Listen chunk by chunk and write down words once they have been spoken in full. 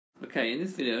Okay, in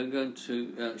this video I'm going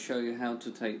to show you how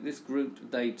to take this grouped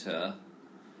data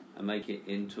and make it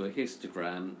into a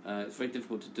histogram. It's very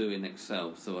difficult to do in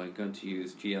Excel, so I'm going to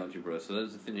use GeoGebra. So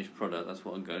there's the finished product, that's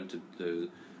what I'm going to do.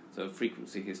 So a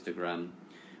frequency histogram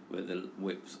where the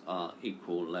widths are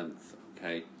equal length,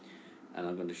 okay? And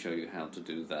I'm going to show you how to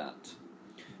do that.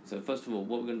 So first of all,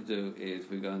 what we're going to do is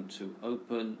we're going to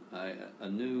open a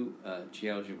new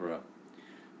GeoGebra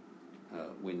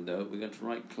window. We're going to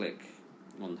right click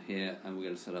on here and we're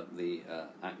going to set up the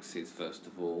axis first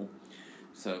of all.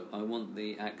 So I want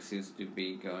the axis to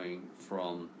be going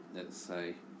from, let's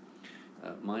say,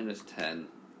 -10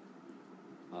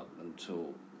 up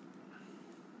until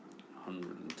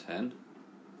 110,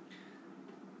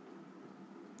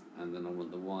 and then I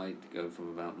want the y to go from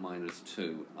about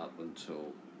 -2 up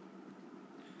until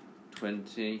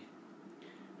 20.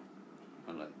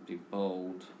 I like to be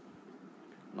bold,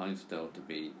 line style to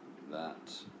be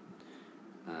that,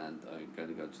 and I'm going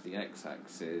to go to the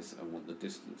x-axis. I want the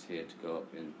distance here to go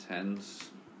up in tens.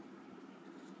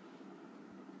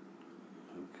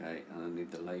 Okay, and I need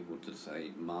the label to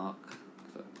say mark,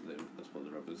 so that's what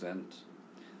they represent.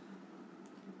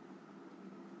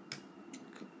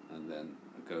 And then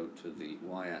I go to the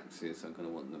y-axis. I'm going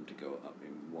to want them to go up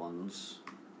in ones.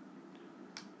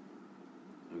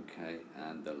 Okay,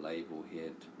 and the label here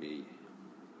to be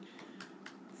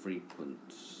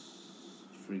frequency.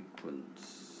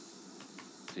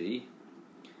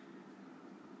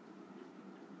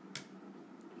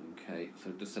 Okay,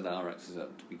 so just set our axis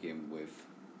up to begin with.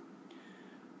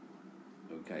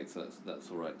 Okay, so that's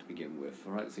all right to begin with.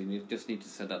 All right, so you just need to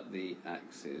set up the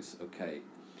axis. Okay,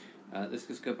 let's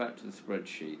just go back to the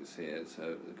spreadsheets here.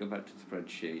 So go back to the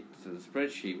spreadsheet. So the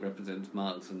spreadsheet represents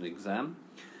marks in the exam.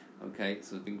 Okay,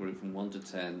 so it's been grouped from 1 to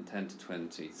 10, 10 to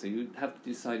 20. So you have to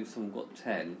decide if someone got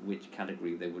 10, which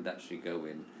category they would actually go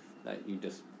in. That you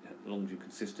just, as long as you're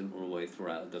consistent all the way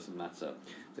throughout, it doesn't matter.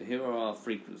 So here are our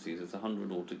frequencies. There's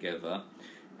 100 altogether,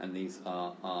 and these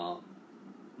are our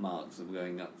marks of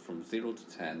going up from 0 to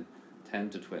 10, 10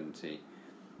 to 20,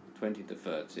 20 to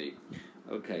 30.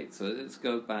 Okay, so let's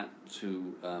go back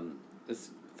to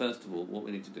this. First of all, what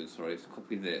we need to do, is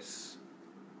copy this.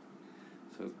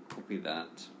 So copy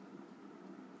that,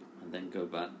 and then go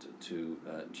back to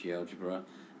GeoGebra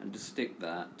and just stick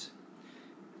that,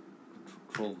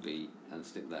 Control V, and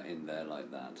stick that in there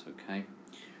like that, okay?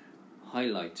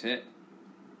 Highlight it,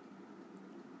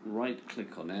 right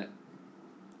click on it,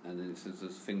 and then there's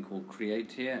this thing called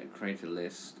create here, create a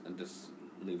list, and just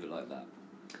leave it like that.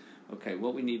 Okay,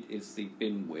 what we need is the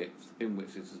bin width. The bin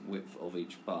width is the width of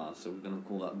each bar, so we're going to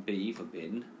call that B for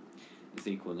bin. Is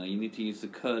equal. Now you need to use the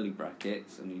curly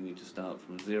brackets, and you need to start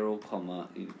from 0,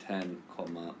 10,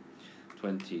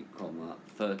 20,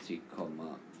 30,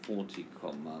 40,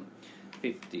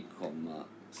 50,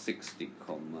 60,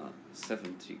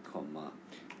 70,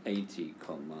 80,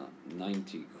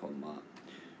 90,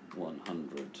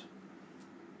 100.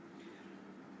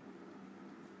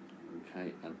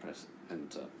 Okay, and press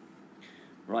enter.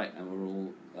 Right, and we're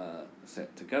all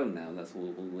set to go now. That's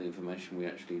all the information we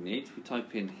actually need. We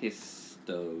type in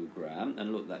histogram,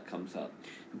 and look, that comes up.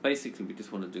 And basically, we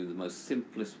just want to do the most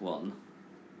simplest one.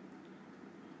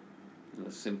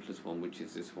 The simplest one, which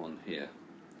is this one here.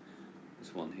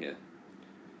 This one here.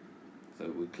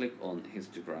 So we click on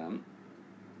histogram.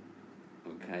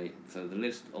 Okay, so the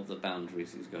list of the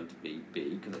boundaries is going to be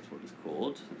B, because that's what it's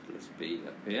called. List B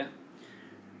up here.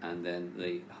 And then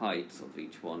the heights of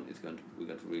each one is we're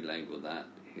going to relabel that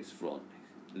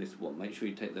list 1. Make sure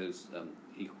you take those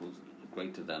equals,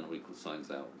 greater than or equal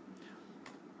signs out.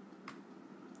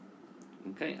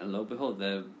 Okay, and lo and behold,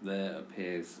 there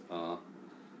appears our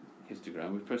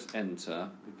histogram. We press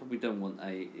enter. We probably don't want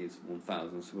A is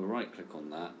 1000, so we'll right click on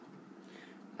that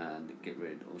and get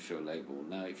rid or show label.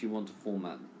 Now if you want to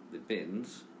format the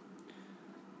bins,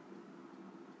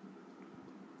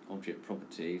 object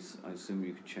properties, I assume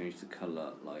you could change the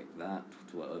colour like that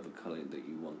to whatever colour that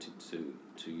you wanted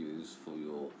to use for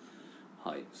your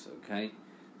heights. Okay,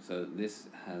 so this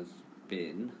has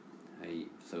been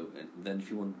then if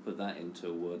you want to put that into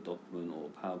a Word document or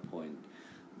a PowerPoint,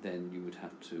 then you would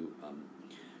have to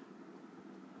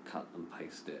cut and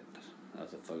paste it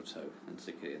as a photo and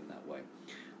stick it in that way.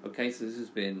 Okay, so this has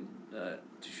been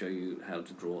to show you how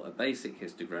to draw a basic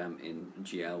histogram in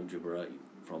GeoGebra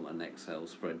from an Excel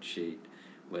spreadsheet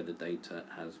where the data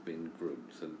has been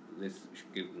grouped. So this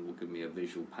will give me a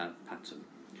visual pattern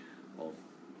of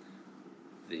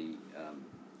the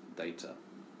data.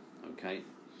 Okay,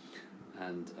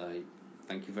 and I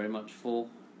thank you very much for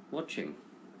watching.